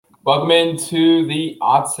Welcome into the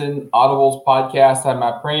Autzen Audibles podcast. I'm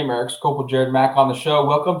Matt Prehm, Eric Scopel, Jared Mack on the show.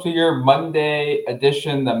 Welcome to your Monday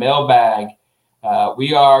edition, the mailbag.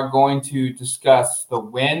 We are going to discuss the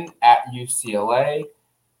win at UCLA,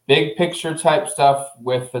 big picture type stuff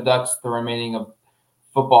with the Ducks, the remaining of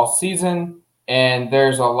football season, and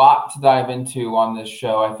there's a lot to dive into on this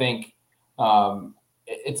show. I think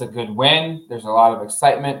it's a good win. There's a lot of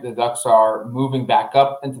excitement. The Ducks are moving back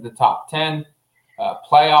up into the top 10.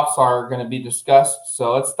 Playoffs are going to be discussed.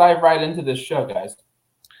 So let's dive right into this show, guys.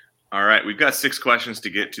 All right. We've got 6 questions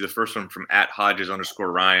to get to. The first one from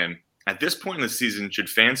 @Hodges_Ryan. At this point in the season, should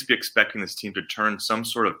fans be expecting this team to turn some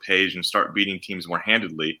sort of page and start beating teams more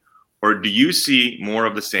handedly? Or do you see more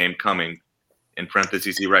of the same coming? In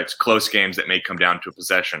parentheses, he writes, close games that may come down to a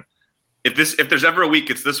possession. If there's ever a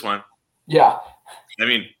week, it's this one. Yeah. I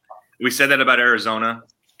mean, we said that about Arizona,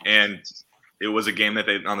 and it was a game that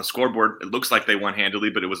they, on the scoreboard, it looks like they won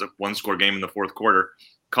handily, but it was a one-score game in the fourth quarter.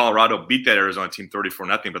 Colorado beat that Arizona team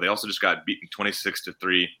 34-0, but they also just got beaten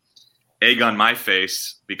 26-3. Egg on my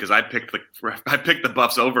face because I picked the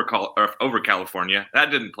Buffs over California.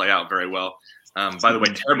 That didn't play out very well. By the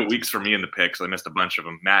way, terrible weeks for me in the picks. I missed a bunch of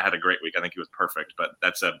them. Matt had a great week. I think he was perfect, but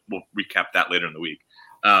we'll recap that later in the week.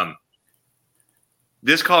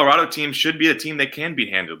 This Colorado team should be a team they can beat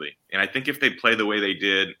handily. And I think if they play the way they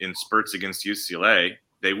did in spurts against UCLA,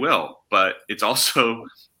 they will. But it's also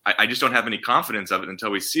I just don't have any confidence of it until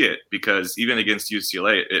we see it, because even against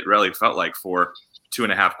UCLA, it really felt like for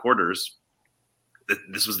 2.5 quarters,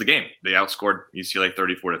 this was the game. They outscored UCLA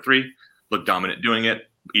 34-3, looked dominant doing it.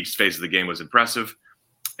 Each phase of the game was impressive.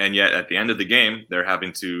 And yet at the end of the game, they're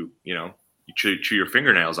having to, chew your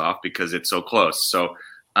fingernails off because it's so close. So,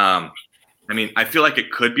 I feel like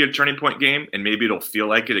it could be a turning point game, and maybe it'll feel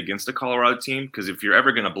like it against a Colorado team, because if you're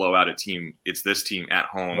ever going to blow out a team, it's this team at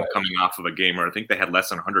home, right, coming off of a game where I think they had less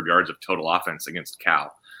than 100 yards of total offense against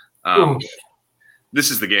Cal.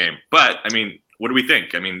 This is the game. But, what do we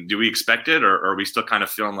think? Do we expect it, or are we still kind of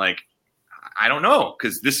feeling like, I don't know,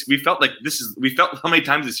 because we felt how many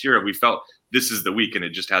times this year we felt this is the week, and it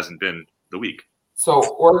just hasn't been the week. So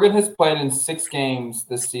Oregon has played in 6 games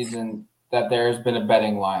this season that there has been a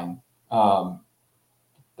betting line.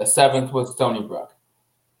 The 7th was Stony Brook.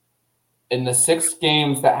 In the 6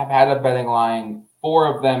 games that have had a betting line,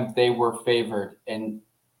 4 of them they were favored, and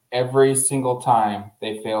every single time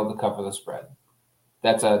they failed to cover the spread.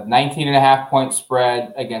 That's a 19.5-point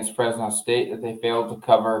spread against Fresno State that they failed to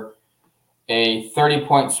cover, a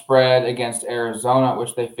 30-point spread against Arizona,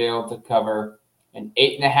 which they failed to cover, an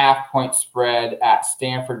 8.5-point spread at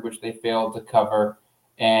Stanford, which they failed to cover,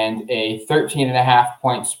 and a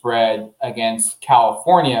 13.5-point spread against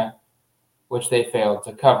California, which they failed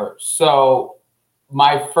to cover. So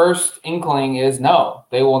my first inkling is no,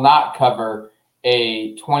 they will not cover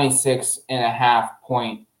a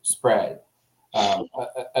 26.5-point spread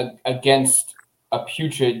against a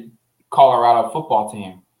putrid Colorado football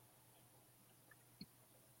team.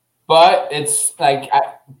 But it's like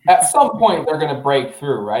at some point they're going to break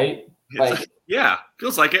through, right? Yeah,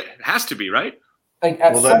 feels like it has to be, right?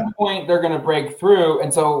 Some point they're going to break through.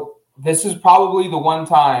 And so this is probably the one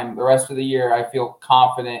time the rest of the year I feel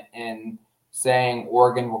confident in saying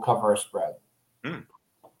Oregon will cover a spread.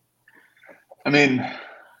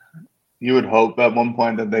 You would hope at one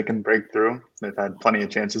point that they can break through. They've had plenty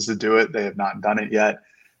of chances to do it. They have not done it yet.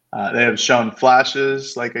 They have shown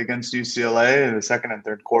flashes, like against UCLA in the second and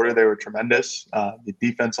third quarter. They were tremendous. The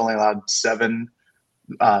defense only allowed 7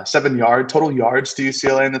 total yards to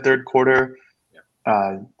UCLA in the third quarter.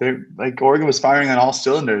 Oregon was firing on all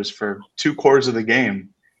cylinders for 2 quarters of the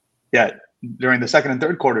game. Yet during the second and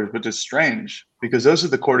third quarters, which is strange because those are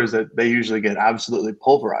the quarters that they usually get absolutely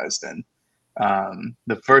pulverized in.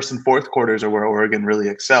 The first and fourth quarters are where Oregon really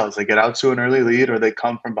excels. They get out to an early lead, or they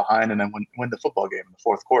come from behind and then win the football game in the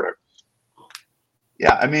fourth quarter.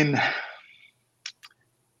 Yeah,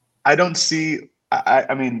 I don't see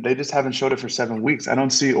they just haven't showed it for 7 weeks. I don't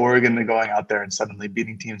see Oregon going out there and suddenly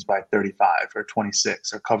beating teams by 35 or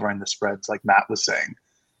 26 or covering the spreads like Matt was saying.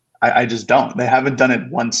 I just don't. They haven't done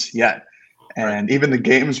it once yet. And even the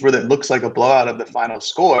games where it looks like a blowout of the final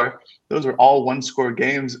score, those are all one-score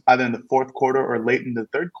games either in the fourth quarter or late in the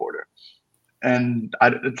third quarter. And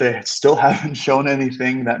they still haven't shown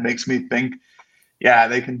anything that makes me think, yeah,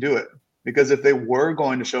 they can do it. Because if they were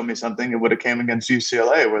going to show me something, it would have came against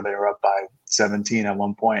UCLA where they were up by 17 at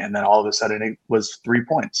one point, and then all of a sudden it was 3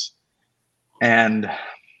 points. And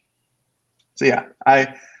so, yeah,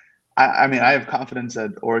 I have confidence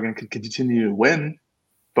that Oregon could continue to win,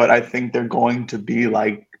 but I think they're going to be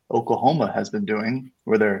like Oklahoma has been doing,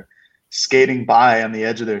 where they're skating by on the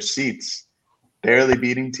edge of their seats. barely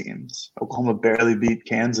beating teams. Oklahoma barely beat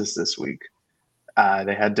Kansas this week.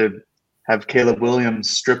 They had to have Caleb Williams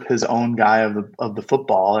strip his own guy of the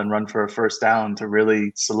football and run for a first down to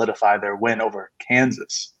really solidify their win over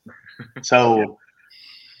Kansas. So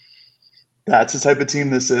that's the type of team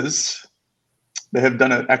this is. They have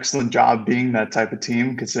done an excellent job being that type of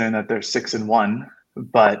team, considering that they're 6-1.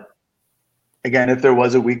 But again, if there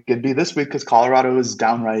was a week, it'd be this week because Colorado is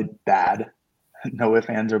downright bad. No ifs,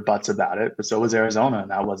 ands, or buts about it. But so was Arizona,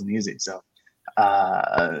 and that wasn't easy. So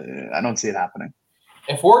I don't see it happening.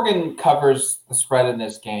 If Oregon covers the spread in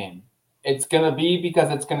this game, it's going to be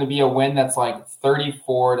because it's going to be a win that's like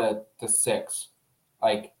 34-6.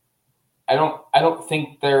 Like, I don't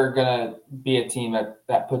think they're going to be a team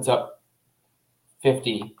that puts up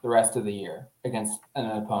 50 the rest of the year against an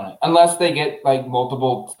opponent, unless they get like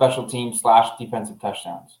multiple special teams / defensive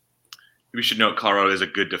touchdowns. We should note Colorado is a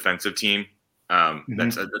good defensive team.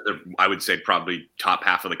 That's I would say probably top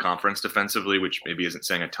half of the conference defensively, which maybe isn't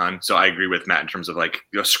saying a ton. So I agree with Matt in terms of like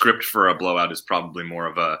a script for a blowout is probably more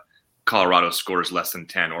of a Colorado scores less than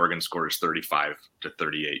 10, Oregon scores 35 to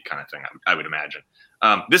 38 kind of thing, I would imagine.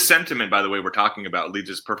 This sentiment, by the way, we're talking about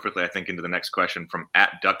leads us perfectly, I think, into the next question from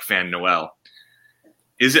 @DuckFanNoel.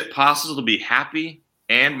 Is it possible to be happy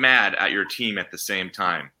and mad at your team at the same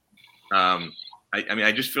time? I mean,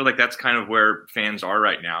 I just feel like that's kind of where fans are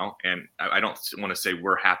right now. And I don't want to say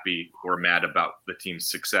we're happy or mad about the team's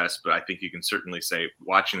success, but I think you can certainly say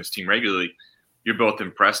watching this team regularly, you're both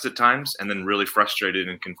impressed at times and then really frustrated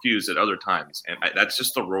and confused at other times. And that's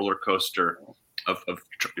just the roller coaster of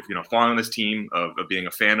following this team, of being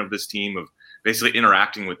a fan of this team, of basically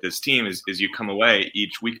interacting with this team is you come away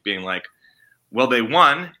each week being like, well, they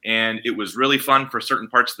won and it was really fun for certain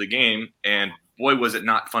parts of the game. And boy, was it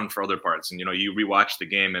not fun for other parts. And, you rewatch the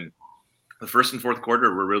game and the first and fourth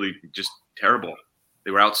quarter were really just terrible.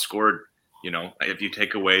 They were outscored. If you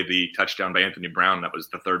take away the touchdown by Anthony Brown, that was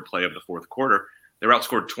the third play of the fourth quarter. They were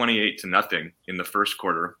outscored 28-0 in the first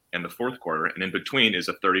quarter and the fourth quarter. And in between is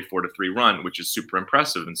a 34-3 run, which is super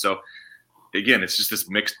impressive. And so, again, it's just this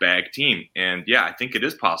mixed bag team. And yeah, I think it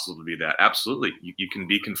is possible to be that. Absolutely. You can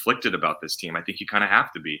be conflicted about this team. I think you kind of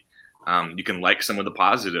have to be. You can like some of the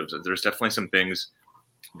positives. There's definitely some things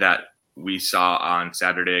that we saw on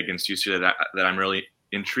Saturday against UCLA that I'm really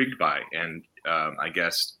intrigued by. And I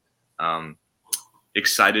guess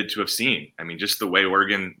excited to have seen. I mean, just the way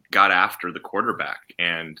Oregon got after the quarterback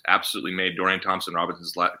and absolutely made Dorian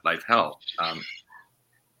Thompson-Robinson's life hell.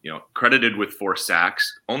 Credited with 4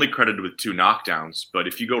 sacks, only credited with 2 knockdowns. But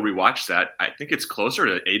if you go rewatch that, I think it's closer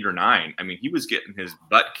to 8 or 9. I mean, he was getting his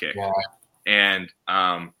butt kicked. Yeah. And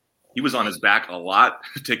he was on his back a lot.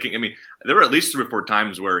 There were at least 3 or 4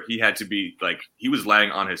 times where he had to be like, he was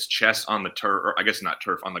laying on his chest on the turf, or I guess not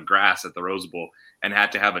turf, on the grass at the Rose Bowl, and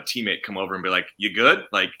had to have a teammate come over and be like, you good?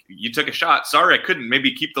 Like, you took a shot. Sorry, I couldn't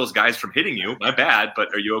maybe keep those guys from hitting you. My bad, but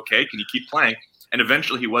are you okay? Can you keep playing? And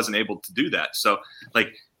eventually he wasn't able to do that. So,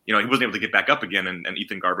 he wasn't able to get back up again, and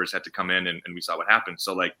Ethan Garbers had to come in, and we saw what happened.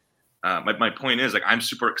 So, my point is, I'm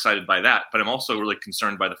super excited by that, but I'm also really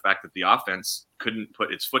concerned by the fact that the offense couldn't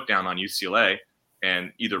put its foot down on UCLA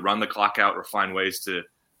and either run the clock out or find ways to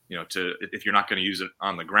if you're not going to use it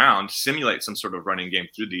on the ground, simulate some sort of running game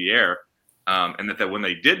through the air. And that when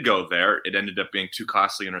they did go there, it ended up being 2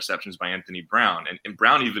 costly interceptions by Anthony Brown. And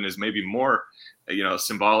Brown even is maybe more,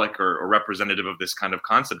 symbolic or representative of this kind of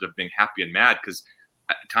concept of being happy and mad, because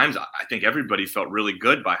at times I think everybody felt really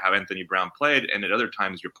good by how Anthony Brown played, and at other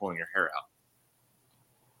times you're pulling your hair out.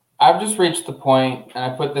 I've just reached the point, and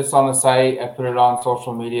I put this on the site, I put it on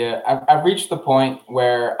social media. I've reached the point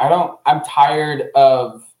where I'm tired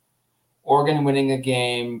of Oregon winning a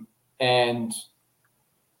game and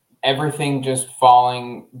everything just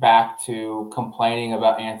falling back to complaining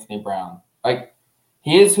about Anthony Brown. Like,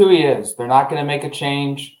 he is who he is. They're not going to make a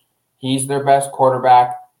change. He's their best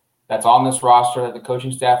quarterback that's on this roster that the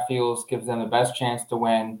coaching staff feels gives them the best chance to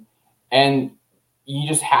win. And you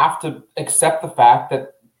just have to accept the fact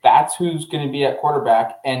that that's who's going to be at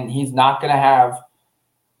quarterback, and he's not going to have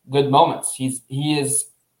good moments. He is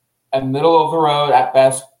a middle of the road at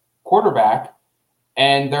best quarterback,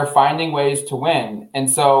 and they're finding ways to win. And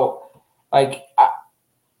so, I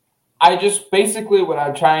just basically what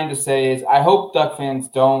I'm trying to say is I hope Duck fans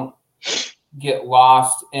don't get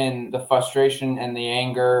lost in the frustration and the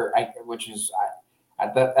anger, which is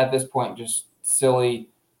at this point just silly.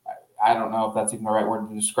 I don't know if that's even the right word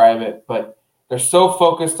to describe it, but they're so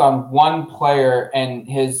focused on one player and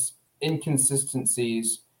his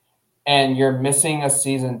inconsistencies, and you're missing a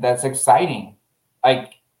season that's exciting.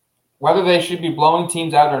 Whether they should be blowing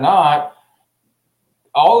teams out or not,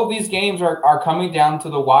 all of these games are coming down to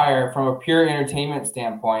the wire from a pure entertainment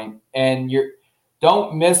standpoint, and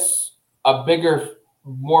don't miss a bigger,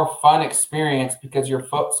 more fun experience because you're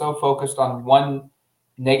so focused on one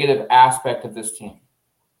negative aspect of this team.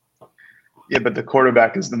 Yeah, but the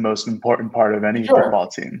quarterback is the most important part of any football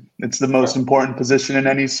team. It's the most important position in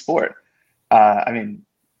any sport. I mean,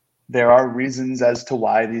 there are reasons as to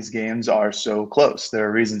why these games are so close. There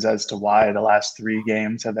are reasons as to why the last 3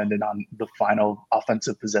 games have ended on the final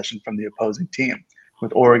offensive possession from the opposing team,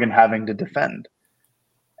 with Oregon having to defend.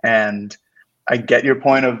 And I get your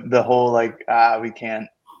point of the whole, like, we can't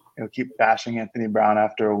keep bashing Anthony Brown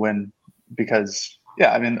after a win because,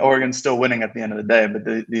 yeah, I mean, Oregon's still winning at the end of the day, but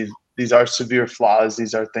these are severe flaws.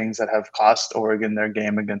 These are things that have cost Oregon their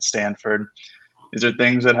game against Stanford. These are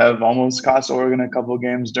things that have almost cost Oregon a couple of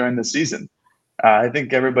games during the season. I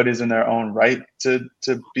think everybody's in their own right to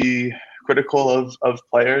be critical of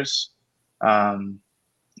players.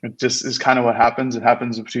 It just is kind of what happens. It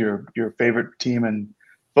happens to your favorite team in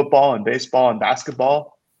football and baseball and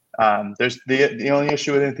basketball. There's the only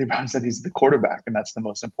issue with Anthony Brown is that he's the quarterback, and that's the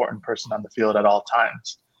most important person on the field at all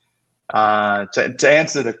times. To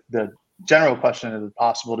answer the general question, is it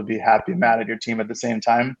possible to be happy and mad at your team at the same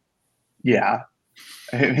time? Yeah.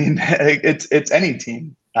 I mean, it's any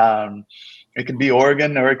team. It can be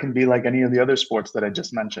Oregon, or it can be like any of the other sports that I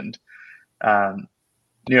just mentioned.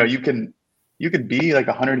 You can be like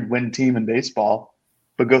a 100-win team in baseball,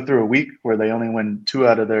 but go through a week where they only win 2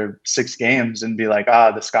 out of their 6 games and be like,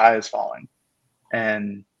 the sky is falling.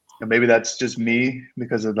 And maybe that's just me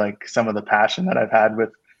because of like some of the passion that I've had with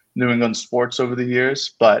New England sports over the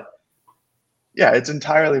years. But yeah, it's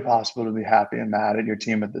entirely possible to be happy and mad at your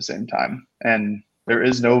team at the same time. And there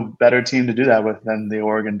is no better team to do that with than the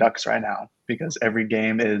Oregon Ducks right now, because every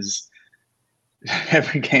game is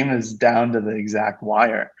down to the exact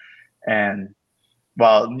wire. And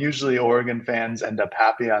while usually Oregon fans end up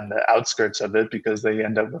happy on the outskirts of it because they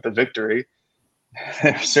end up with a victory,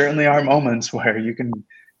 there certainly are moments where you can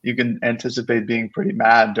anticipate being pretty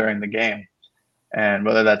mad during the game. And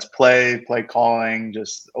whether that's play calling,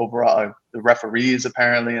 just overall, the referees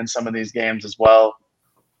apparently in some of these games as well,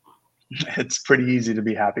 it's pretty easy to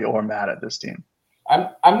be happy or mad at this team.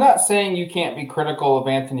 I'm not saying you can't be critical of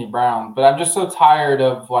Anthony Brown, but I'm just so tired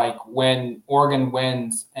of like when Oregon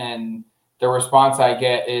wins and the response I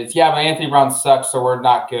get is, yeah, but Anthony Brown sucks, so we're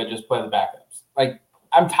not good. Just play the backups. Like,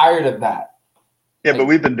 I'm tired of that. Yeah, but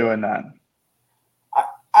we've been doing that.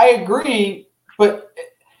 I agree, but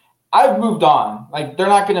I've moved on. Like, they're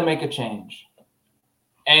not going to make a change,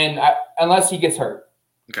 and unless he gets hurt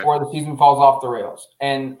or the season falls off the rails.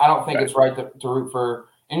 And I don't think it's right to root for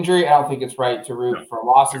injury. I don't think it's right to root for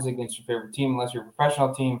losses against your favorite team unless you're a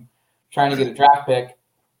professional team trying to get a draft pick.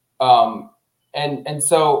 And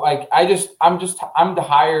so like I'm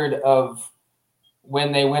tired of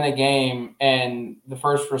when they win a game and the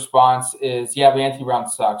first response is, yeah, but Anthony Brown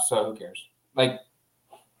sucks, so who cares? Like,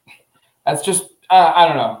 that's just I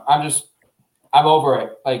don't know. I'm over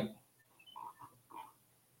it. Like,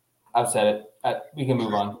 I've said it. We can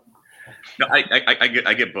move on. No,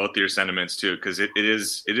 I get both of your sentiments too, because it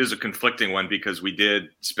is a conflicting one, because we did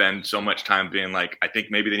spend so much time being like, I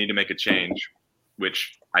think maybe they need to make a change,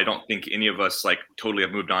 which I don't think any of us like totally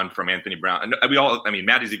have moved on from Anthony Brown. And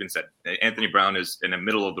Maddie's even said Anthony Brown is in a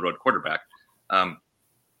middle of the road quarterback.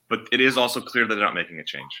 But it is also clear that they're not making a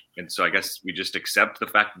change. And so I guess we just accept the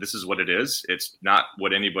fact that this is what it is. It's not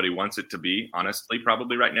what anybody wants it to be, honestly,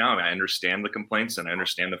 probably right now. I mean, I understand the complaints and I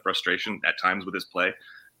understand the frustration at times with his play.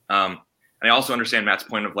 And I also understand Matt's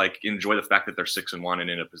point of like, enjoy the fact that they're 6-1 and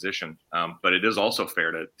in a position. But it is also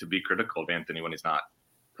fair to be critical of Anthony when he's not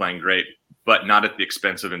playing great, but not at the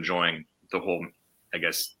expense of enjoying the whole, I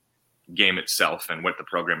guess, game itself and what the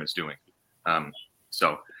program is doing.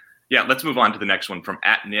 Yeah, let's move on to the next one from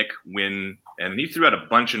 @NickWin, and he threw out a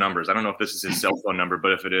bunch of numbers. I don't know if this is his cell phone number,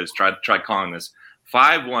 but if it is, try calling this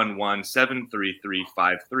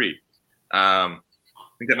 511-733-53. I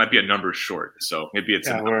think that might be a number short, so maybe it's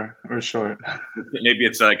we're short. Maybe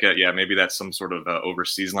it's like maybe that's some sort of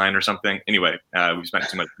overseas line or something. Anyway, we spent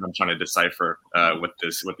too much time trying to decipher what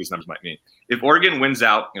these numbers might mean. If Oregon wins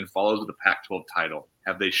out and follows with the Pac-12 title,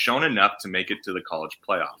 have they shown enough to make it to the college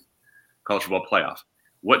football playoff?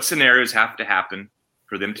 What scenarios have to happen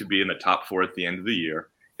for them to be in the top 4 at the end of the year?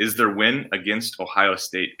 Is their win against Ohio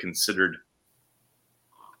State considered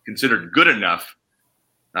good enough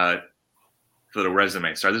for the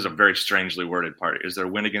resume? Sorry, this is a very strangely worded part. Is their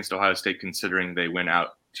win against Ohio State considering they went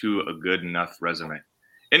out to a good enough resume?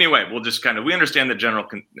 Anyway, we'll just we understand the general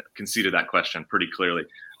conceit of that question pretty clearly.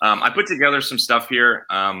 I put together some stuff here.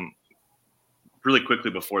 really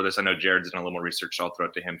quickly before this, I know Jared's done a little more research, so I'll throw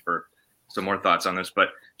it to him for some more thoughts on this. But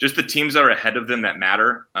just the teams that are ahead of them that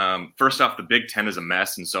matter. First off, the Big Ten is a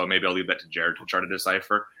mess, and so maybe I'll leave that to Jared to try to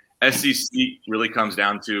decipher. SEC really comes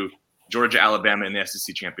down to Georgia, Alabama in the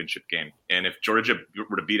SEC championship game. And if Georgia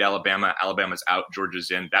were to beat Alabama, Alabama's out,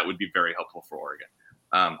 Georgia's in, that would be very helpful for Oregon.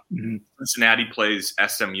 Cincinnati plays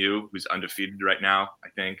SMU, who's undefeated right now, I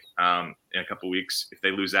think, in a couple of weeks. If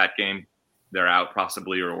they lose that game, they're out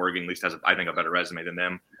possibly, or Oregon at least has, I think, a better resume than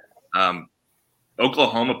them.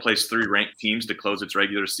 Oklahoma plays 3 ranked teams to close its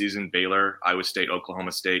regular season: Baylor, Iowa State,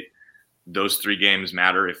 Oklahoma State. Those 3 games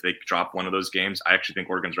matter. If they drop one of those games, I actually think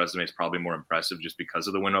Oregon's resume is probably more impressive just because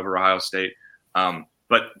of the win over Ohio State.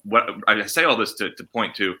 But what I say all this to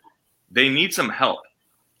point to, they need some help.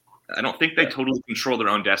 I don't think they totally control their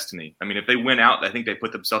own destiny. I mean, if they win out, I think they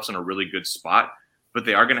put themselves in a really good spot, but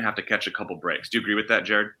they are going to have to catch a couple breaks. Do you agree with that,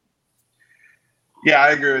 Jared? Yeah,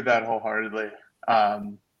 I agree with that wholeheartedly.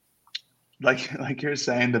 Like you're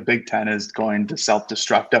saying, the Big Ten is going to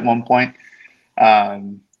self-destruct at one point.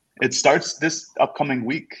 It starts this upcoming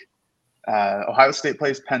week. Ohio State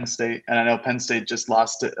plays Penn State, and I know Penn State just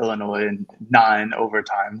lost to Illinois in 9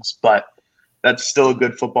 overtimes, but that's still a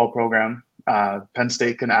good football program. Penn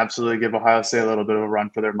State can absolutely give Ohio State a little bit of a run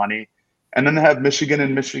for their money. And then they have Michigan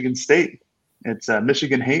and Michigan State. It's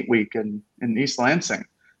Michigan Hate Week in East Lansing.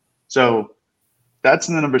 So that's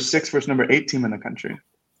the number 6 versus number 8 team in the country.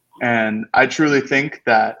 And I truly think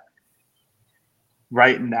that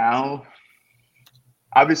right now,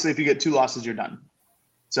 obviously, if you get 2 losses, you're done.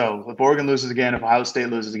 So if Oregon loses again, if Ohio State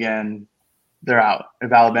loses again, they're out.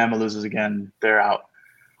 If Alabama loses again, they're out.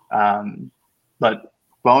 But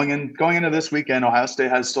going into this weekend, Ohio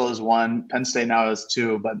State still has 1. Penn State now has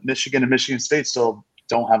 2. But Michigan and Michigan State still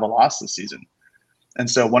don't have a loss this season. And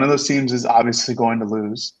so one of those teams is obviously going to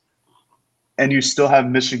lose. And you still have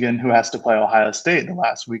Michigan, who has to play Ohio State the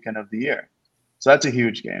last weekend of the year. So that's a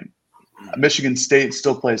huge game. Michigan State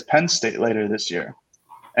still plays Penn State later this year.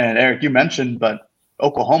 And Eric, you mentioned, but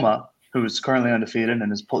Oklahoma, who's currently undefeated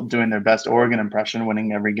and is doing their best Oregon impression,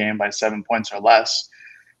 winning every game by 7 points or less,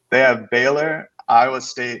 they have Baylor, Iowa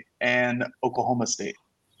State, and Oklahoma State.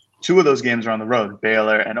 2 of those games are on the road,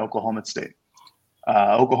 Baylor and Oklahoma State.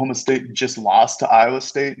 Oklahoma State just lost to Iowa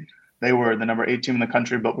State. They were the number 8 team in the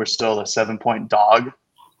country, but we're still a 7-point dog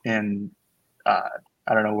in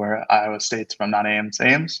I don't know where Iowa State's from, not Ames.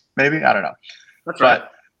 Ames, maybe? I don't know. That's right.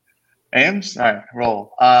 Ames? All right,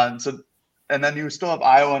 roll. And then you still have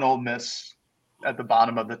Iowa and Ole Miss at the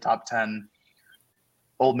bottom of the top 10.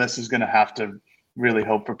 Ole Miss is going to have to really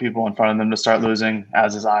hope for people in front of them to start losing,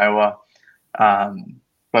 as is Iowa.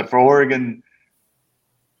 But for Oregon,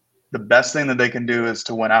 the best thing that they can do is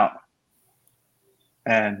to win out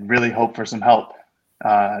and really hope for some help.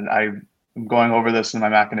 I'm going over this in my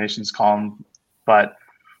Machinations column, but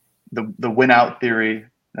the win out theory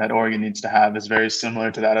that Oregon needs to have is very similar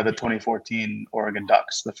to that of the 2014 Oregon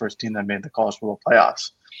Ducks, the first team that made the college football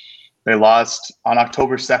playoffs. They lost on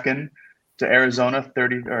October 2nd to Arizona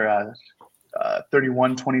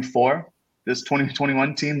 31-24. This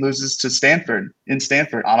 2021 team loses to Stanford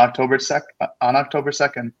on October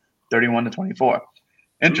 2nd, 31-24.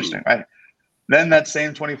 Interesting, right? Then that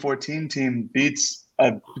same 2014 team beats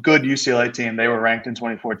a good UCLA team. They were ranked in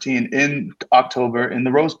 2014 in October in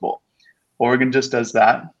the Rose Bowl. Oregon just does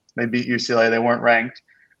that. They beat UCLA. They weren't ranked.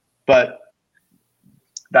 But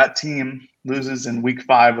that team loses in week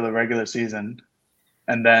 5 of the regular season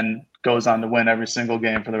and then goes on to win every single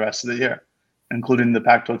game for the rest of the year, including the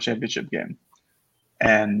Pac-12 championship game.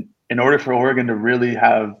 And in order for Oregon to really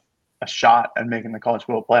have a shot at making the college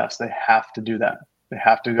football playoffs, they have to do that. They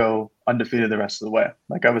have to go undefeated the rest of the way.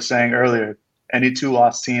 Like I was saying earlier, any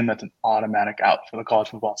 2-loss team, that's an automatic out for the College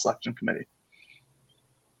Football Selection Committee.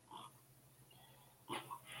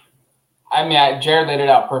 I mean, Jared laid it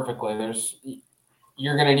out perfectly.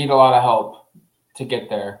 You're going to need a lot of help to get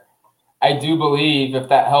there. I do believe if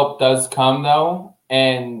that help does come, though,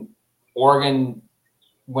 and Oregon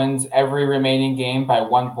wins every remaining game by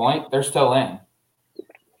 1 point, they're still in.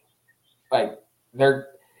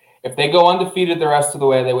 If they go undefeated the rest of the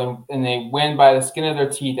way, they win by the skin of their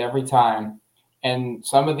teeth every time. And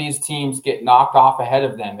some of these teams get knocked off ahead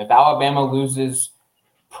of them. If Alabama loses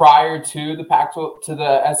prior to the Pac-12 to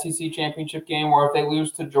the SEC championship game, or if they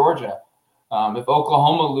lose to Georgia, if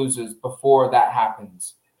Oklahoma loses before that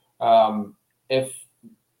happens, if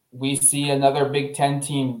we see another Big Ten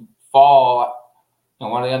team fall,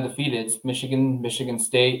 one of the undefeateds, Michigan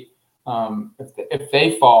State, if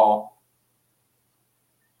they fall,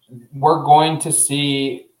 we're going to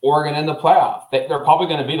see Oregon in the playoff. They're probably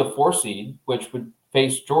going to be the 4 seed, which would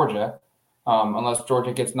face Georgia. unless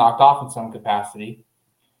Georgia gets knocked off in some capacity.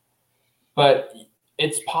 But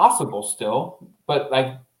it's possible still. But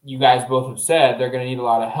like you guys both have said, they're going to need a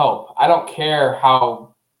lot of help. I don't care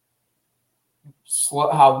how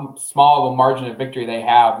small of a margin of victory they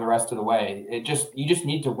have the rest of the way. You just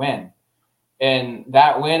need to win. And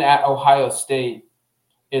that win at Ohio State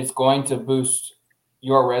is going to boost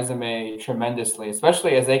your resume tremendously,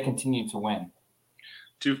 especially as they continue to win.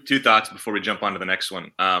 Two thoughts before we jump on to the next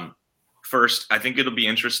one. First, I think it'll be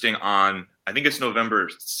interesting I think it's November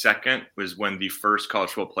 2nd was when the first college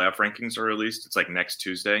football playoff rankings are released. It's like next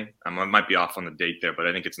Tuesday. I might be off on the date there, but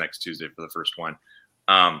I think it's next Tuesday for the first one.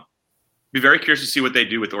 Be very curious to see what they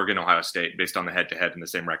do with Oregon, Ohio State based on the head-to-head and the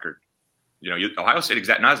same record. Ohio State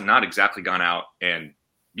has not exactly gone out and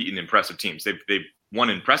beaten impressive teams. They've won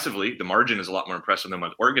impressively. The margin is a lot more impressive than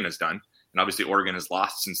what Oregon has done. And obviously Oregon has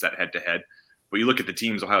lost since that head-to-head. But you look at the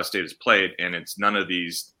teams Ohio State has played, and it's none of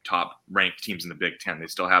these top-ranked teams in the Big Ten. They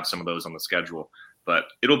still have some of those on the schedule. But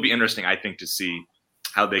it'll be interesting, I think, to see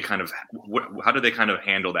how they how do they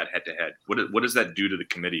handle that head-to-head? What does that do to the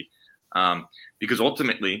committee? Because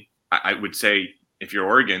ultimately, I would say if you're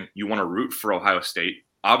Oregon, you want to root for Ohio State,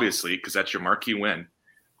 obviously, because that's your marquee win.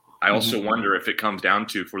 I also wonder if it comes down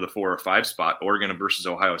to, for the 4 or 5 spot, Oregon versus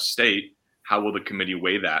Ohio State, how will the committee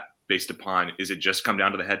weigh that based upon, is it just come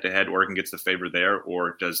down to the head-to-head, Oregon gets the favor there,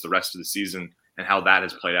 or does the rest of the season and how that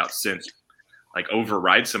has played out since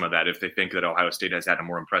override some of that if they think that Ohio State has had a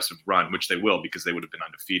more impressive run, which they will because they would have been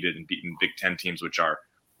undefeated and beaten Big Ten teams, which are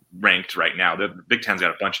ranked right now. The Big Ten's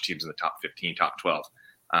got a bunch of teams in the top 15, top 12.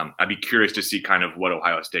 I'd be curious to see kind of what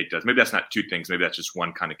Ohio State does. Maybe that's not two things. Maybe that's just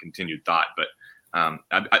one kind of continued thought. But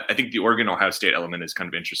I think the Oregon-Ohio State element is kind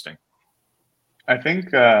of interesting. I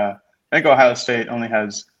think Ohio State only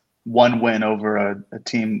has one win over a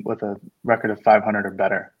team with a record of 500 or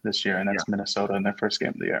better this year, and that's Minnesota in their first game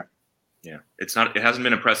of the year. Yeah, it hasn't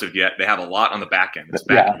been impressive yet. They have a lot on the back end. It's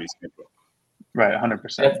back end. Right,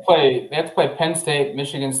 100%. They have to play Penn State,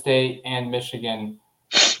 Michigan State, and Michigan.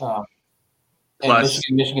 Plus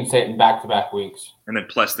Michigan State in back-to-back weeks. And then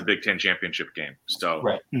plus the Big Ten championship game. So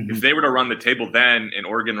right. If they were to run the table then and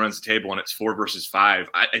Oregon runs the table and it's 4 versus 5,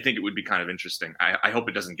 I think it would be kind of interesting. I hope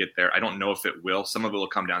it doesn't get there. I don't know if it will. Some of it will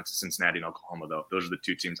come down to Cincinnati and Oklahoma, though. Those are the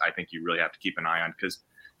two teams I think you really have to keep an eye on because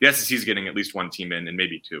the SEC is getting at least one team in and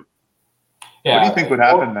maybe two. Yeah. What do you think would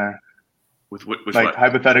happen there? With what?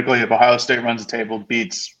 Hypothetically, if Ohio State runs the table,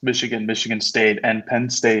 beats Michigan, Michigan State, and Penn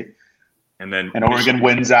State, and Oregon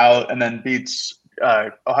wins out, and then beats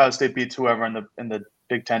Ohio State beats whoever in the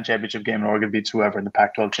Big Ten championship game, and Oregon beats whoever in the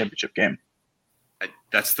Pac-12 championship game.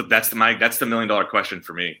 That's the $1 million question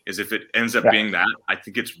for me. Is if it ends up being that, I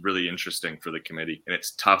think it's really interesting for the committee, and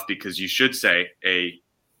it's tough because you should say a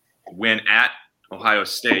win at Ohio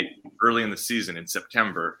State early in the season in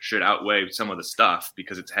September should outweigh some of the stuff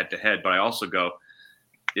because it's head-to-head. But I also go,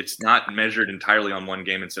 it's not measured entirely on one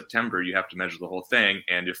game in September. You have to measure the whole thing.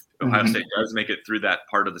 And if Ohio State does make it through that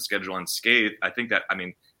part of the schedule unscathed, I think that,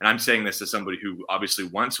 and I'm saying this as somebody who obviously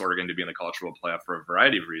wants Oregon to be in the college football playoff for a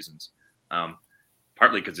variety of reasons.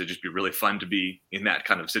 Partly because it'd just be really fun to be in that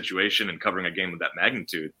kind of situation and covering a game of that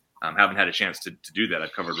magnitude. Haven't had a chance to do that.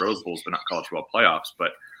 I've covered Rose Bowls, but not college football playoffs.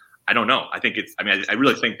 But I don't know. I think I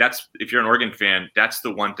really think that's, if you're an Oregon fan, that's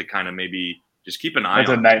the one to kind of maybe just keep an eye on. It's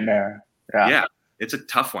a nightmare. Yeah. It's a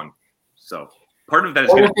tough one. So part of that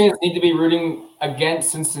is Oregon fans need to be rooting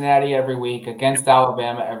against Cincinnati every week, against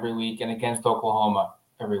Alabama every week, and against Oklahoma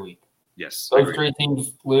every week. Yes. Those three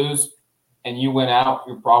teams lose and you win out,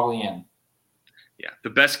 you're probably in. Yeah.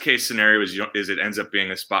 The best case scenario is it ends up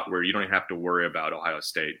being a spot where you don't even have to worry about Ohio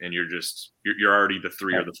State and you're already the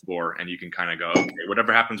 3 or the 4 and you can kind of go, okay,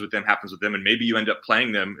 whatever happens with them happens with them. And maybe you end up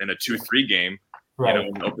playing them in a 2-3 game, in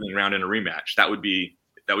an opening round in a rematch. That would be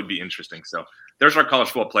interesting. So there's our college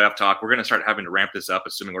football playoff talk. We're going to start having to ramp this up,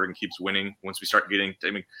 assuming Oregon keeps winning. Once we start getting,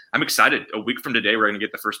 I'm excited. A week from today, we're going to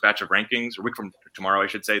get the first batch of rankings. Or a week from tomorrow, I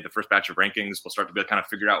should say, the first batch of rankings. We'll start to kind of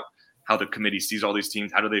figure out how the committee sees all these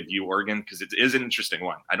teams. How do they view Oregon? Because it is an interesting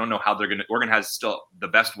one. I don't know how they're going to. Oregon has still the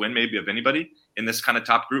best win, maybe, of anybody in this kind of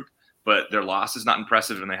top group, but their loss is not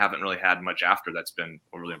impressive, and they haven't really had much after that's been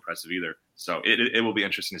overly impressive either. So it will be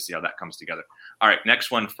interesting to see how that comes together. All right, next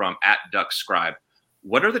one from @DuckScribe.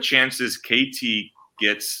 What are the chances KT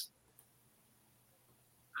gets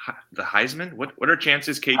the Heisman? What are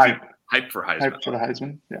chances KT hype for Heisman? Hype for the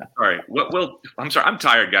Heisman, yeah. All right. I'm sorry. I'm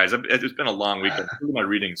tired, guys. It's been a long week. My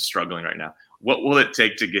reading's struggling right now. What will it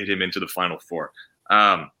take to get him into the Final Four?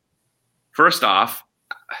 First off,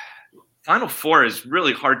 Final Four is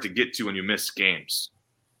really hard to get to when you miss games.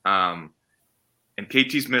 And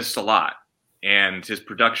KT's missed a lot. And his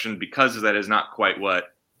production, because of that, is not quite what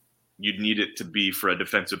you'd need it to be for a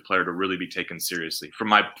defensive player to really be taken seriously from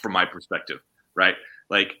my perspective, right?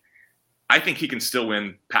 Like, I think he can still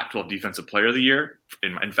win Pac-12 Defensive Player of the Year.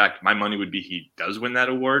 In fact, my money would be he does win that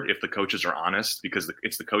award if the coaches are honest, because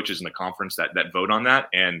it's the coaches in the conference that vote on that.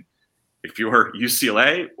 And if you're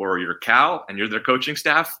UCLA or you're Cal and you're their coaching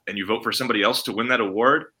staff and you vote for somebody else to win that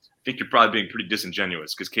award, I think you're probably being pretty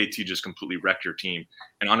disingenuous, because KT just completely wrecked your team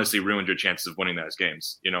and honestly ruined your chances of winning those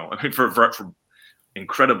games. You know, I mean, for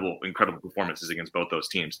incredible performances against both those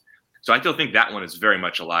teams. So I still think that one is very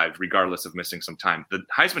much alive, regardless of missing some time. The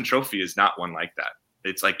Heisman Trophy is not one like that.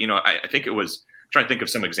 It's like, you know, I think it was – I'm trying to think of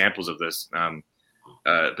some examples of this.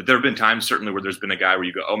 But there have been times certainly where there's been a guy where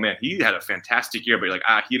you go, oh, man, he had a fantastic year. But you're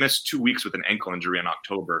like, he missed 2 weeks with an ankle injury in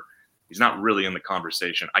October. He's not really in the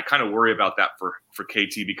conversation. I kind of worry about that for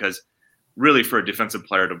KT, because really for a defensive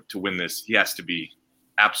player to win this, he has to be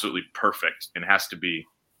absolutely perfect and has to be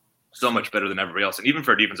so much better than everybody else. And even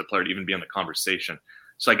for a defensive player to even be in the conversation.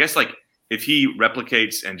 So I guess, like, if he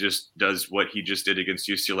replicates and just does what he just did against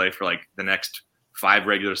UCLA for like the next 5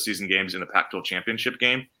 regular season games in the Pac-12 championship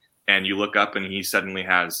game, and you look up and he suddenly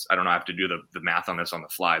has, I don't know, I have to do the math on this on the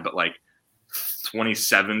fly, but like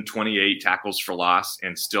 27, 28 tackles for loss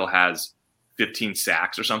and still has 15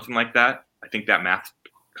 sacks or something like that. I think that math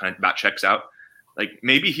kind of about checks out. Like,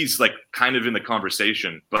 maybe he's like kind of in the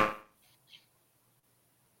conversation, but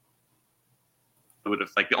would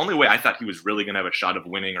have, like, the only way I thought he was really going to have a shot of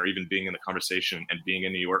winning or even being in the conversation and being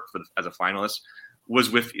in New York as a finalist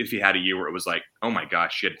was if he had a year where it was like, oh my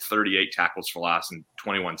gosh, he had 38 tackles for loss and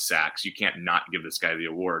 21 sacks. You can't not give this guy the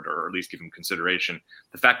award, or at least give him consideration.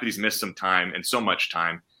 The fact that he's missed some time and so much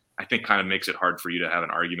time, I think kind of makes it hard for you to have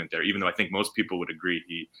an argument there, even though I think most people would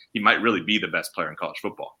agree he might really be the best player in college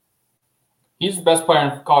football. He's the best player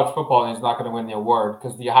in college football, and he's not going to win the award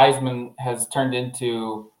because the Heisman has turned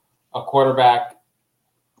into a quarterback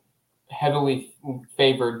heavily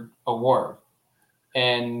favored award.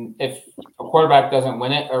 And if a quarterback doesn't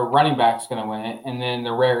win it, a running back's going to win it, and then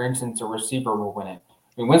the rare instance a receiver will win it. I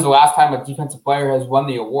mean, when's the last time a defensive player has won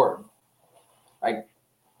the award? Like,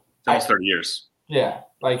 almost 30 years. Yeah,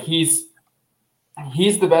 like he's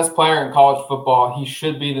the best player in college football. He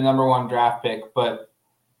should be the number 1 draft pick, but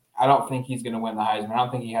I don't think he's going to win the Heisman. I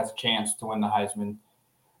don't think he has a chance to win the Heisman.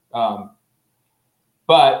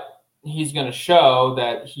 But he's going to show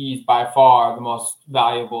that he's by far the most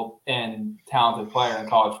valuable and talented player in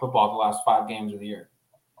college football the last 5 games of the year.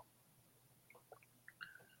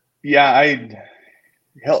 Yeah,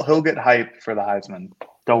 he'll get hype for the Heisman.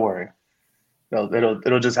 Don't worry.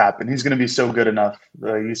 It'll just happen. He's going to be so good enough.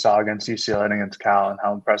 You saw against UCLA and against Cal and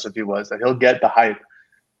how impressive he was, that he'll get the hype.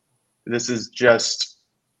 This is just,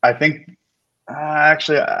 I think,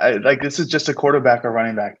 this is just a quarterback or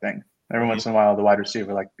running back thing. Every once in a while, the wide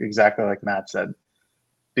receiver, like exactly like Matt said.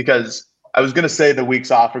 Because I was going to say the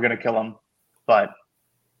weeks off are going to kill him, but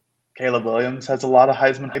Caleb Williams has a lot of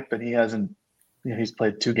Heisman hype, but he hasn't. He's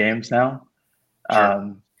played 2 games now,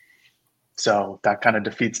 Sure. So that kind of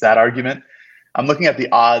defeats that argument. I'm looking at the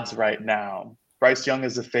odds right now. Bryce Young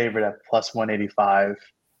is the favorite at plus 185,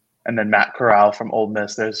 and then Matt Corral from Ole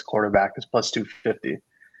Miss, there's quarterback, is plus 250.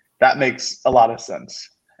 That makes a lot of sense,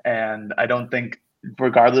 and I don't think,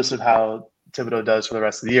 regardless of how Thibodeau does for the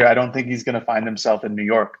rest of the year, I don't think he's going to find himself in New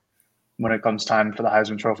York when it comes time for the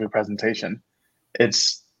Heisman Trophy presentation. And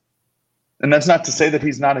that's not to say that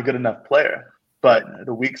he's not a good enough player, but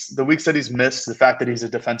the weeks that he's missed, the fact that he's a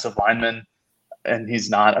defensive lineman and he's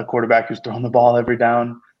not a quarterback who's throwing the ball every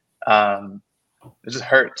down, it just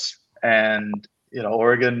hurts. And,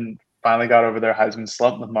 Oregon finally got over their Heisman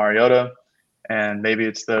slump with Mariota. And maybe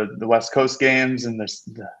it's the West Coast games, and there's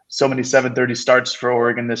so many 7:30 starts for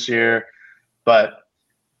Oregon this year. But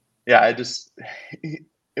yeah, it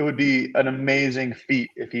would be an amazing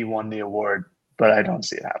feat if he won the award, but I don't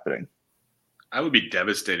see it happening. I would be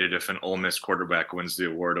devastated if an Ole Miss quarterback wins the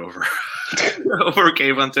award over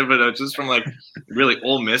Kayvon Thibodeau, just from like, really,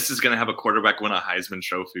 Ole Miss is going to have a quarterback win a Heisman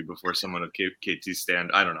Trophy before someone of KT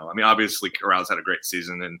stand. I don't know. I mean, obviously Corral's had a great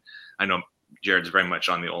season, and I know Jared's very much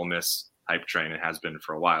on the Ole Miss hype train. It has been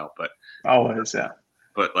for a while, but always, yeah.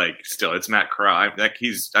 But like, still, it's Matt Corral. I've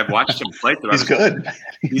watched him play. He's good.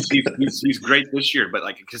 He's great this year, but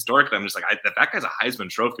like historically, I'm just like, that guy's a Heisman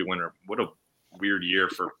Trophy winner. What a weird year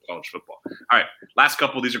for college football. All right, last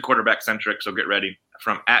couple. These are quarterback centric, so get ready.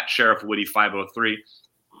 From @SheriffWoody503,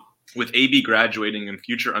 with AB graduating and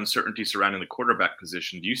future uncertainty surrounding the quarterback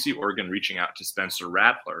position, do you see Oregon reaching out to Spencer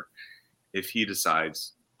Rattler if he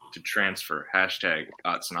decides to transfer?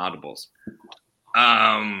 #Odds and Audibles.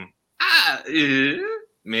 I don't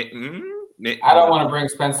want to bring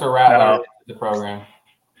Spencer Rattler into the program.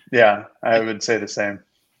 Yeah, I would say the same.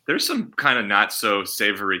 There's some kind of not so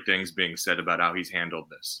savory things being said about how he's handled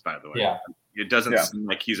this, by the way. Yeah. It doesn't seem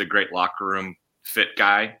like he's a great locker room fit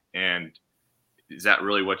guy. And is that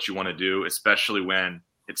really what you want to do? Especially when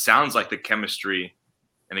it sounds like the chemistry,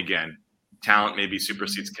 and again, talent maybe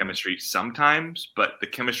supersedes chemistry sometimes, but the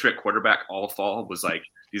chemistry at quarterback all fall was like,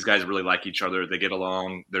 these guys really like each other. They get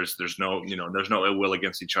along. There's no ill will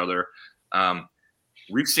against each other.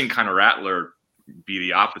 We've seen kind of Rattler be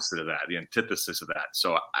the opposite of that, the antithesis of that.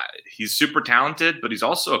 So he's super talented, but he's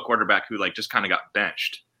also a quarterback who like just kind of got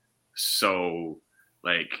benched. So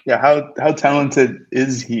how talented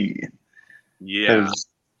is he? Yeah.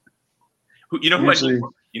 Who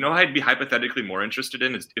I'd be hypothetically more interested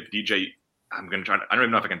in is if DJ. I don't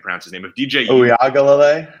even know if I can pronounce his name. If DJ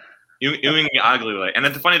Uiagalelei. Uiagalelei. And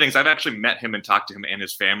then the funny thing is, I've actually met him and talked to him and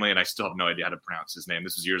his family, and I still have no idea how to pronounce his name.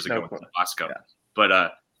 This was years ago in Bosco. Yeah.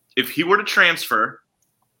 But if he were to transfer,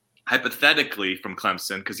 hypothetically, from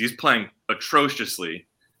Clemson, because he's playing atrociously,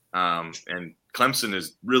 and Clemson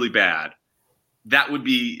is really bad, that would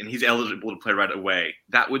be, and he's eligible to play right away.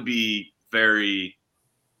 That would be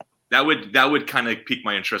that would kind of pique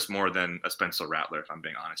my interest more than a Spencer Rattler, if I'm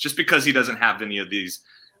being honest, just because he doesn't have any of these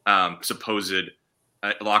supposed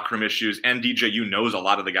locker room issues. And DJU knows a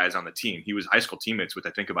lot of the guys on the team. He was high school teammates with,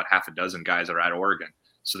 I think, about half a dozen guys that are at Oregon.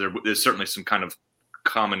 So there's certainly some kind of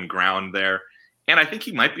common ground there. And I think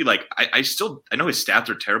he might be like, I know his stats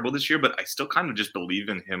are terrible this year, but I still kind of just believe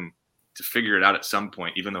in him to figure it out at some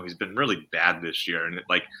point, even though he's been really bad this year. And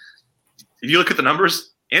if you look at the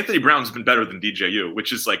numbers, Anthony Brown's been better than DJU,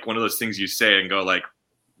 which is like one of those things you say and go like,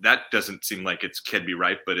 that doesn't seem like it can be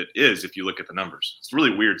right, but it is if you look at the numbers. It's a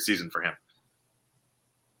really weird season for him.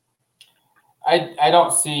 I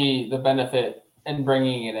don't see the benefit in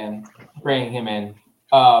bringing him in.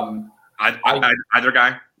 Either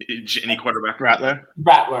guy, any quarterback. Rattler.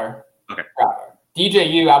 Okay. Rattler.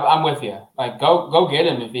 DJU, I'm with you. Like, go get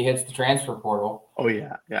him if he hits the transfer portal. Oh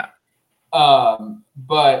yeah.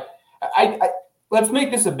 But I let's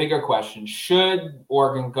make this a bigger question. Should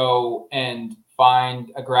Oregon go and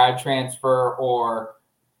find a grad transfer or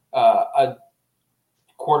a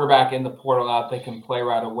quarterback in the portal out they can play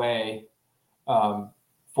right away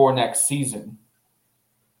for next season?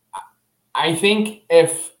 I think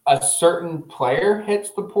if a certain player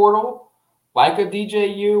hits the portal, like a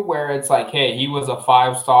DJU, where it's like, hey, he was a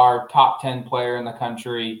 5-star, top 10 player in the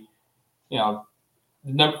country,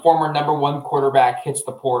 former number one quarterback hits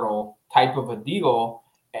the portal type of a deal,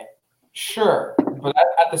 sure. But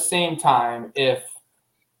at the same time, if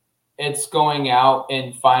it's going out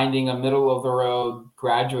and finding a middle-of-the-road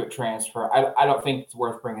graduate transfer, I don't think it's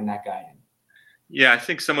worth bringing that guy in. Yeah, I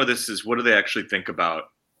think some of this is what do they actually think about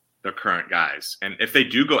their current guys? And if they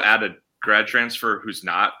do go add a grad transfer who's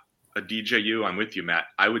not a DJU, I'm with you, Matt.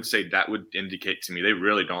 I would say that would indicate to me they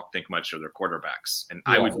really don't think much of their quarterbacks. And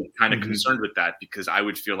I would be kind of concerned with that because I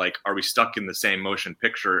would feel like, are we stuck in the same motion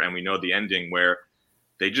picture and we know the ending where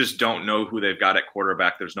they just don't know who they've got at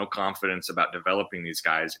quarterback. There's no confidence about developing these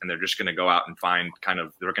guys, and they're just going to go out and find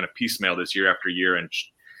they're going to piecemeal this year after year. And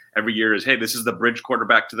every year is, hey, this is the bridge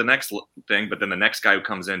quarterback to the next thing, but then the next guy who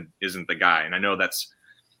comes in isn't the guy. And I know that's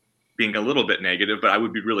being a little bit negative, but I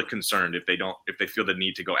would be really concerned if they feel the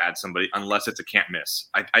need to go add somebody, unless it's a can't miss.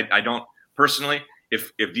 I don't personally,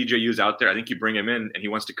 if DJU is out there, I think you bring him in and he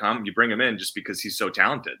wants to come, you bring him in just because he's so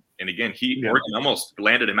talented. And again, Oregon almost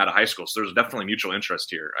landed him out of high school. So there's definitely mutual interest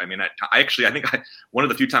here. I mean, I think one of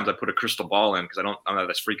the few times I put a crystal ball in, because I'm not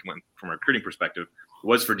as frequent from a recruiting perspective,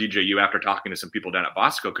 was for DJU after talking to some people down at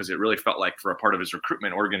Bosco, because it really felt like for a part of his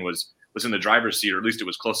recruitment, Oregon was in the driver's seat, or at least it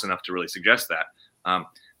was close enough to really suggest that.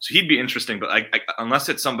 So he'd be interesting, but unless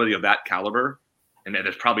it's somebody of that caliber, and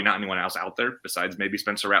there's probably not anyone else out there besides maybe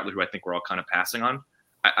Spencer Rattler, who I think we're all kind of passing on,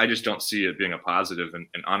 I just don't see it being a positive. And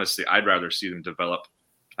honestly, I'd rather see them develop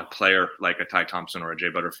a player like a Ty Thompson or a Jay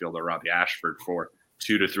Butterfield or Robbie Ashford for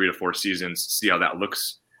 2 to 3 to 4 seasons, see how that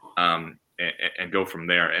looks, and go from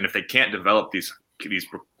there. And if they can't develop these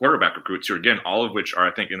quarterback recruits, who again, all of which are,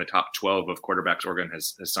 I think, in the top 12 of quarterbacks Oregon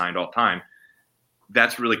has signed all time,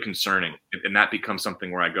 that's really concerning. And that becomes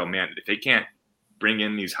something where I go, man, if they can't bring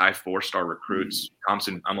in these high 4-star recruits,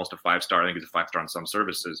 Thompson almost a 5-star, I think he's a 5-star on some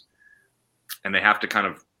services, and they have to kind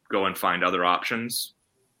of go and find other options,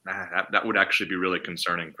 that would actually be really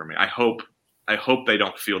concerning for me. I hope they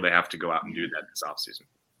don't feel they have to go out and do that this offseason.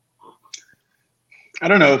 I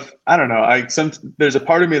don't know. There's a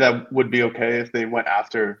part of me that would be okay if they went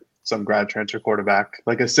after some grad transfer quarterback,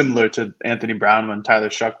 like similar to Anthony Brown when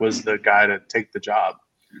Tyler Shuck was the guy to take the job,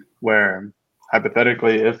 where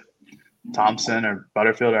hypothetically, if Thompson or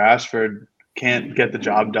Butterfield or Ashford can't get the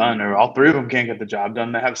job done, or all three of them can't get the job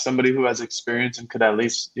done. They have somebody who has experience and could at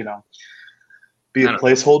least, be a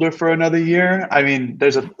placeholder for another year. I mean,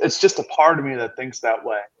 it's just a part of me that thinks that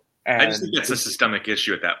way. And I just think that's a systemic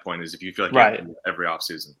issue at that point, is if you feel like right. you have to do it every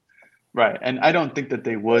offseason. Right. And I don't think that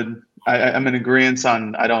they would. I'm in agreement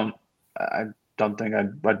on, I don't think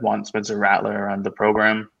I'd want Spencer Rattler on the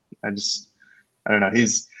program. I don't know.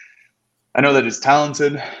 I know that he's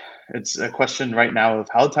talented. It's a question right now of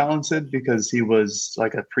how talented, because he was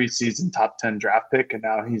like a preseason top 10 draft pick, and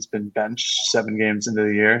now he's been benched 7 games into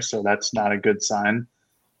the year. So that's not a good sign.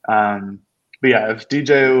 But yeah, if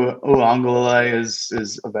DJ Uiagalelei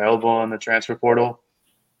is available in the transfer portal,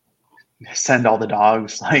 send all the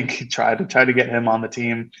dogs, like try to get him on the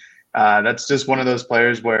team. That's just one of those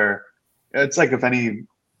players where it's like, if any,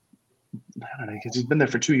 I don't know, because he's been there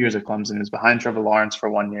for 2 years at Clemson. He's behind Trevor Lawrence for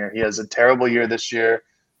 1 year. He has a terrible year this year.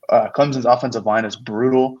 Clemson's offensive line is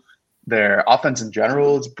brutal. Their offense in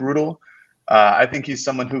general is brutal. I think he's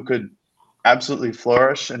someone who could absolutely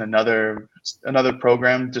flourish in another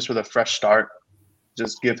program, just with a fresh start.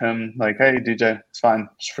 Just give him like, hey, DJ, it's fine.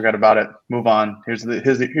 Just forget about it. Move on. Here's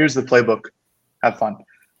the playbook. Have fun.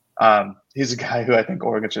 He's a guy who I think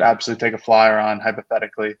Oregon should absolutely take a flyer on,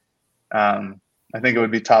 hypothetically. I think it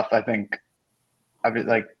would be tough. I think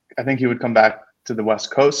he would come back to the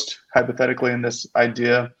West Coast, hypothetically, in this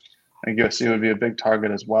idea. I think USC would be a big target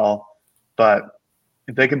as well. But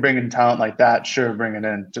if they can bring in talent like that, sure, bring it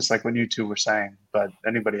in, just like what you two were saying. But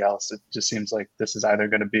anybody else, it just seems like this is either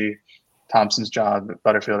going to be Thompson's job,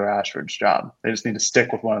 Butterfield, or Ashford's job. They just need to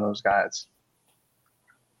stick with one of those guys.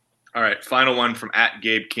 All right, final one from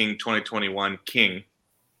 @GabeKing2021. King,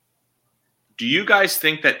 do you guys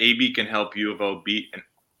think that AB can help U of O beat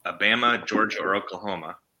Alabama, Georgia, or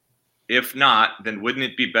Oklahoma? If not, then wouldn't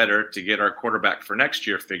it be better to get our quarterback for next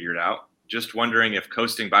year figured out? Just wondering if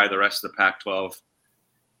coasting by the rest of the Pac-12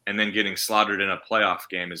 and then getting slaughtered in a playoff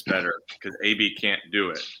game is better, because AB can't do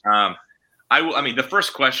it. I mean, the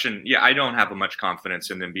first question, yeah, I don't have much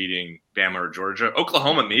confidence in them beating Bama or Georgia.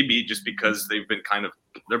 Oklahoma, maybe, just because they've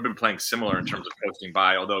been playing similar in terms of coasting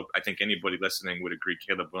by, although I think anybody listening would agree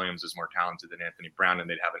Caleb Williams is more talented than Anthony Brown, and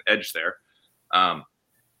they'd have an edge there.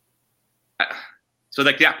 So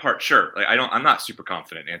like that part, sure. Like I'm not super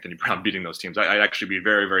confident in Anthony Brown beating those teams. I'd actually be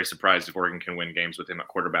very, very surprised if Oregon can win games with him at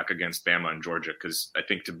quarterback against Bama and Georgia, because I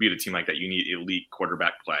think to beat a team like that, you need elite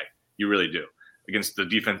quarterback play. You really do. Against the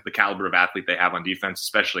defense, the caliber of athlete they have on defense,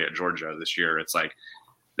 especially at Georgia this year, it's like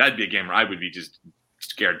that'd be a game where I would be just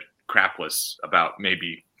scared crapless about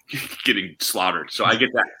maybe getting slaughtered. So I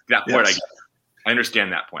get that part. Yes. I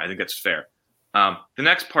understand that point. I think that's fair. The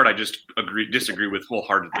next part I just disagree with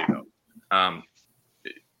wholeheartedly, though.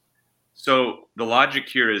 So the logic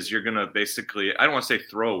here is you're going to basically, I don't want to say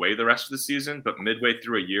throw away the rest of the season, but midway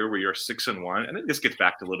through a year where you're 6-1, I think this gets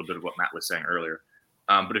back to a little bit of what Matt was saying earlier.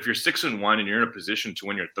 But if you're 6-1 and you're in a position to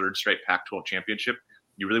win your third straight Pac-12 championship,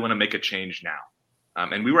 you really want to make a change now.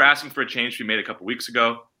 And we were asking for a change we made a couple weeks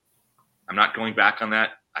ago. I'm not going back on that.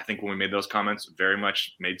 I think when we made those comments, very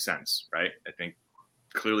much made sense, right? I think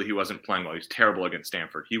clearly he wasn't playing well. He was terrible against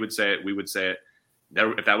Stanford. He would say it. We would say it.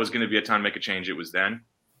 If that was going to be a time to make a change, it was then.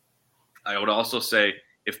 I would also say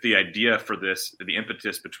if the idea for this, the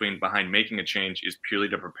impetus behind making a change is purely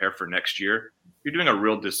to prepare for next year, you're doing a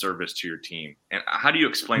real disservice to your team. And how do you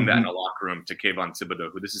explain that in a locker room to Kayvon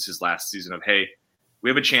Thibodeau, who this is his last season of, hey,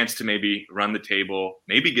 we have a chance to maybe run the table,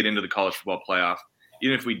 maybe get into the college football playoff.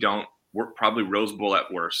 Even if we don't, we're probably Rose Bowl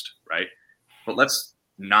at worst, right? But let's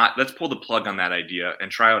pull the plug on that idea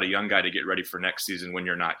and try out a young guy to get ready for next season when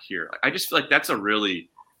you're not here. I just feel like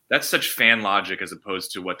that's such fan logic as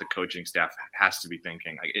opposed to what the coaching staff has to be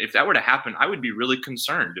thinking. Like, if that were to happen, I would be really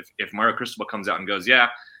concerned if Mario Cristobal comes out and goes, yeah,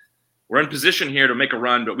 we're in position here to make a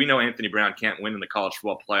run, but we know Anthony Brown can't win in the college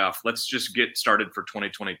football playoff. Let's just get started for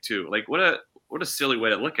 2022. Like, what a silly way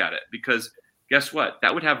to look at it, because guess what?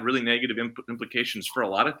 That would have really negative implications for a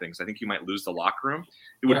lot of things. I think you might lose the locker room.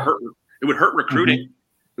 It would hurt recruiting. Mm-hmm.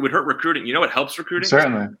 It would hurt recruiting. You know what helps recruiting?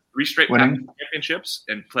 Certainly. 3 straight championships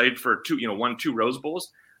and played for 2 Rose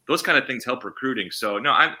Bowls. Those kind of things help recruiting. So,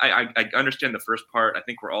 no, I understand the first part. I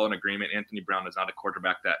think we're all in agreement. Anthony Brown is not a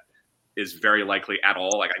quarterback that is very likely at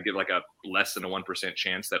all. Like, I give like a less than a 1%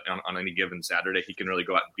 chance that on any given Saturday he can really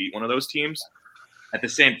go out and beat one of those teams. At the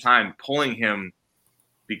same time, pulling him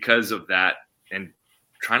because of that and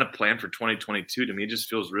trying to plan for 2022 to me just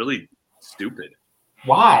feels really stupid.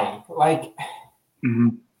 Why? Like,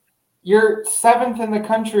 you're 7th in the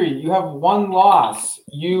country. You have 1 loss.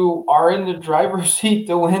 You are in the driver's seat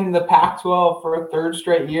to win the Pac-12 for a 3rd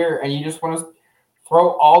straight year, and you just want to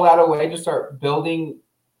throw all that away to start building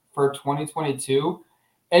for 2022,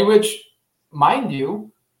 in which mind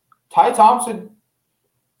you, Ty Thompson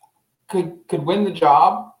could win the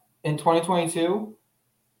job in 2022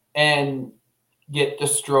 and get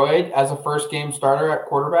destroyed as a first game starter at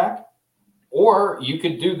quarterback, or you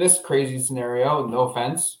could do this crazy scenario, no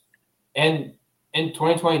offense, and in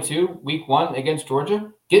 2022, week 1 against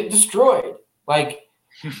Georgia, get destroyed. Like,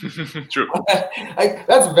 True. Like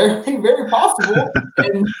that's very, very possible.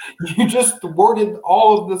 And you just thwarted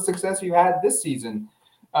all of the success you had this season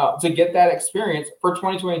to get that experience for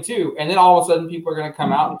 2022. And then all of a sudden, people are going to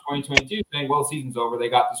come out in 2022 saying, well, the season's over. They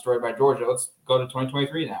got destroyed by Georgia. Let's go to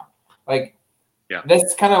 2023 now. Like, yeah,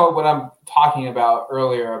 that's kind of what I'm talking about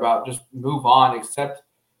earlier about just move on, accept,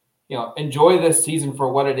 enjoy this season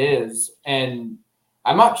for what it is. And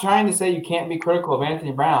I'm not trying to say you can't be critical of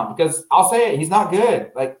Anthony Brown, because I'll say it, he's not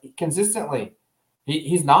good, like consistently.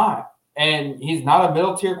 He's not. And he's not a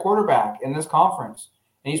middle tier quarterback in this conference.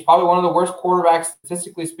 And he's probably one of the worst quarterbacks,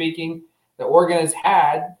 statistically speaking, that Oregon has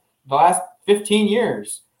had the last 15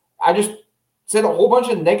 years. I just said a whole bunch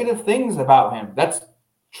of negative things about him. That's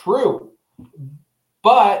true.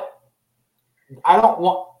 But I don't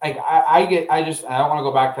want, like, I don't want to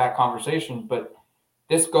go back to that conversation, but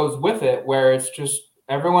this goes with it where it's just,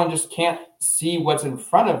 everyone just can't see what's in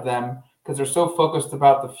front of them because they're so focused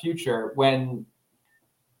about the future when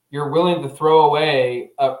you're willing to throw away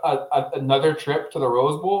another trip to the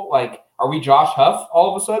Rose Bowl. Like, are we Josh Huff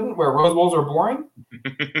all of a sudden where Rose Bowls are boring?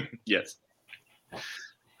 Yes.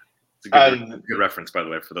 It's a good reference, by the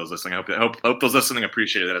way, for those listening. I hope those listening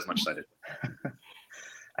appreciate it as much as I did.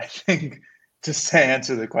 I think, just to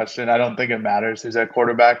answer the question, I don't think it matters who's at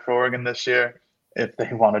quarterback for Oregon this year if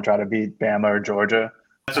they want to try to beat Bama or Georgia.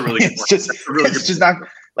 That's a really good point. It's just not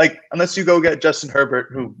like, unless you go get Justin Herbert,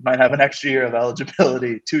 who might have an extra year of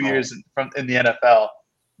eligibility, 2 years in the NFL,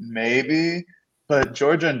 maybe. But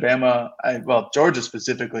Georgia and Bama, Georgia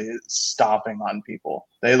specifically is stomping on people.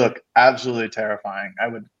 They look absolutely terrifying. I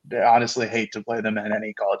would honestly hate to play them in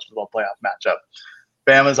any college football playoff matchup.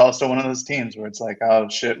 Bama is also one of those teams where it's like, oh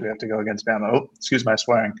shit, we have to go against Bama. Oh, excuse my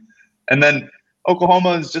swearing. And then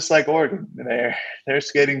Oklahoma is just like Oregon. They're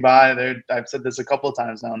skating by. I've said this a couple of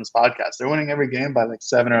times now on this podcast. They're winning every game by like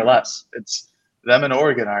 7 or less. It's them and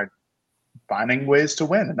Oregon are finding ways to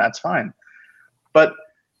win, and that's fine. But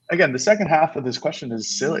again, the second half of this question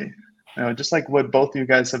is silly. Just like what both of you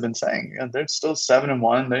guys have been saying. They're still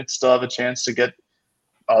 7-1. They still have a chance to get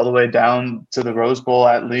all the way down to the Rose Bowl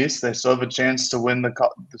at least. They still have a chance to win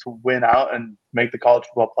out and make the college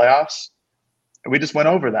football playoffs. We just went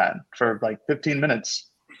over that for like 15 minutes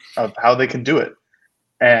of how they can do it.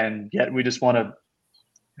 And yet we just want to,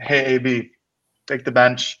 hey, AB, take the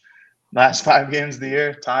bench. Last 5 games of the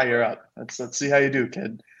year, Ty, you're up. Let's see how you do,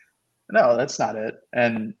 kid. No, that's not it.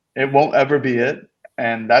 And it won't ever be it.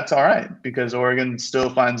 And that's all right, because Oregon still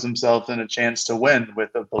finds themselves in a chance to win with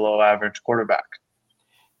a below average quarterback.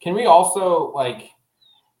 Can we also,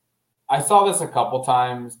 I saw this a couple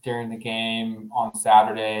times during the game on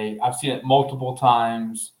Saturday. I've seen it multiple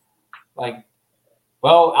times.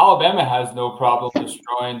 Alabama has no problem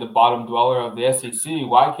destroying the bottom dweller of the SEC.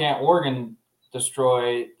 Why can't Oregon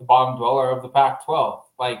destroy the bottom dweller of the Pac-12?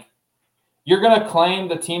 You're going to claim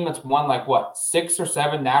the team that's won 6 or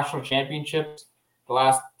 7 national championships the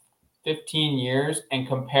last 15 years and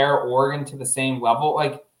compare Oregon to the same level?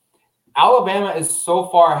 Alabama is so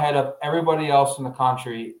far ahead of everybody else in the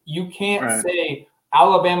country. You can't say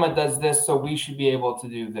Alabama does this, so we should be able to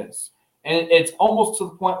do this. And it's almost to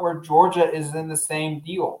the point where Georgia is in the same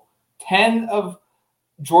deal. 10 of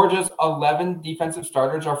Georgia's 11 defensive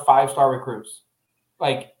starters are 5-star recruits.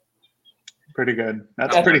 Pretty good.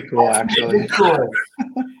 That's pretty cool, actually.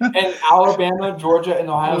 And Alabama, Georgia, and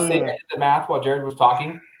Ohio State, I did the math while Jared was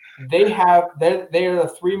talking. They are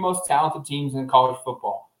the 3 most talented teams in college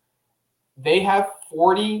football. They have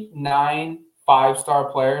 49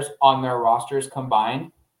 5-star players on their rosters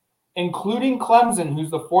combined, including Clemson, who's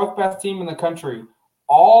the 4th best team in the country,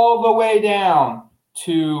 all the way down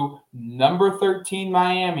to number 13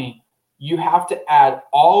 Miami. You have to add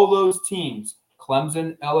all those teams: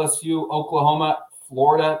 Clemson, LSU, Oklahoma,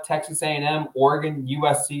 Florida, Texas A&M, Oregon,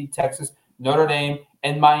 USC, Texas, Notre Dame,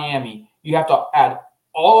 and Miami. You have to add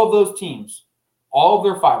all of those teams, all of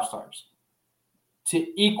their 5-stars,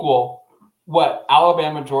 to equal what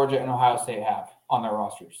Alabama, Georgia, and Ohio State have on their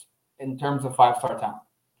rosters in terms of 5-star talent.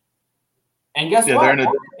 And guess what?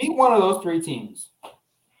 Beat one of those 3 teams.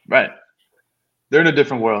 Right. They're in a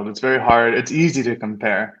different world. It's very hard. It's easy to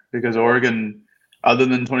compare because Oregon, other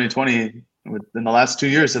than 2020, in the last 2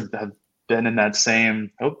 years have been in that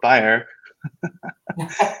same – oh, bye, Eric.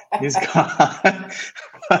 He's gone.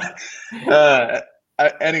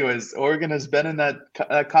 anyways, Oregon has been in that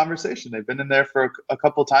conversation. They've been in there for a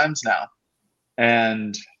couple times now,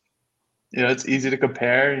 and it's easy to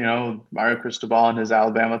compare. Mario Cristobal and his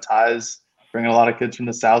Alabama ties, bringing a lot of kids from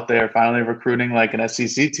the South. They are finally recruiting like an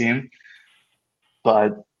SEC team,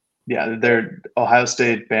 but yeah, they're Ohio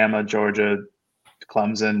State, Bama, Georgia,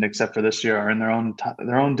 Clemson, except for this year, are in their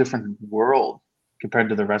own different world compared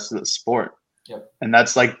to the rest of the sport. Yep. And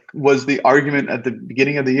that's was the argument at the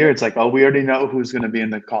beginning of the year. It's like, oh, we already know who's going to be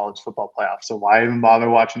in the college football playoff, so why even bother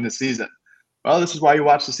watching the season? Well, this is why you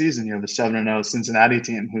watch the season. You have the 7-0 Cincinnati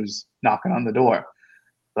team who's knocking on the door.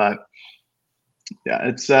 But yeah,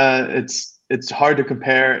 it's hard to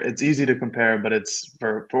compare. It's easy to compare, but it's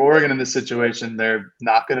for Oregon in this situation, they're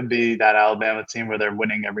not going to be that Alabama team where they're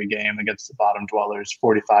winning every game against the bottom dwellers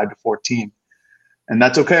 45-14. And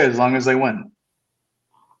that's okay as long as they win.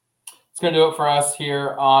 It's going to do it for us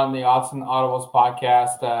here on the Odds and Audibles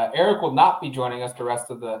podcast. Eric will not be joining us the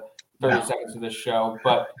rest of the 30 seconds of this show,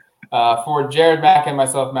 but for Jared Mack and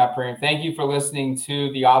myself, Matt Preem, thank you for listening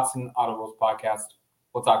to the Odds and Audibles podcast.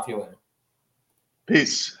 We'll talk to you later.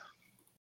 Peace.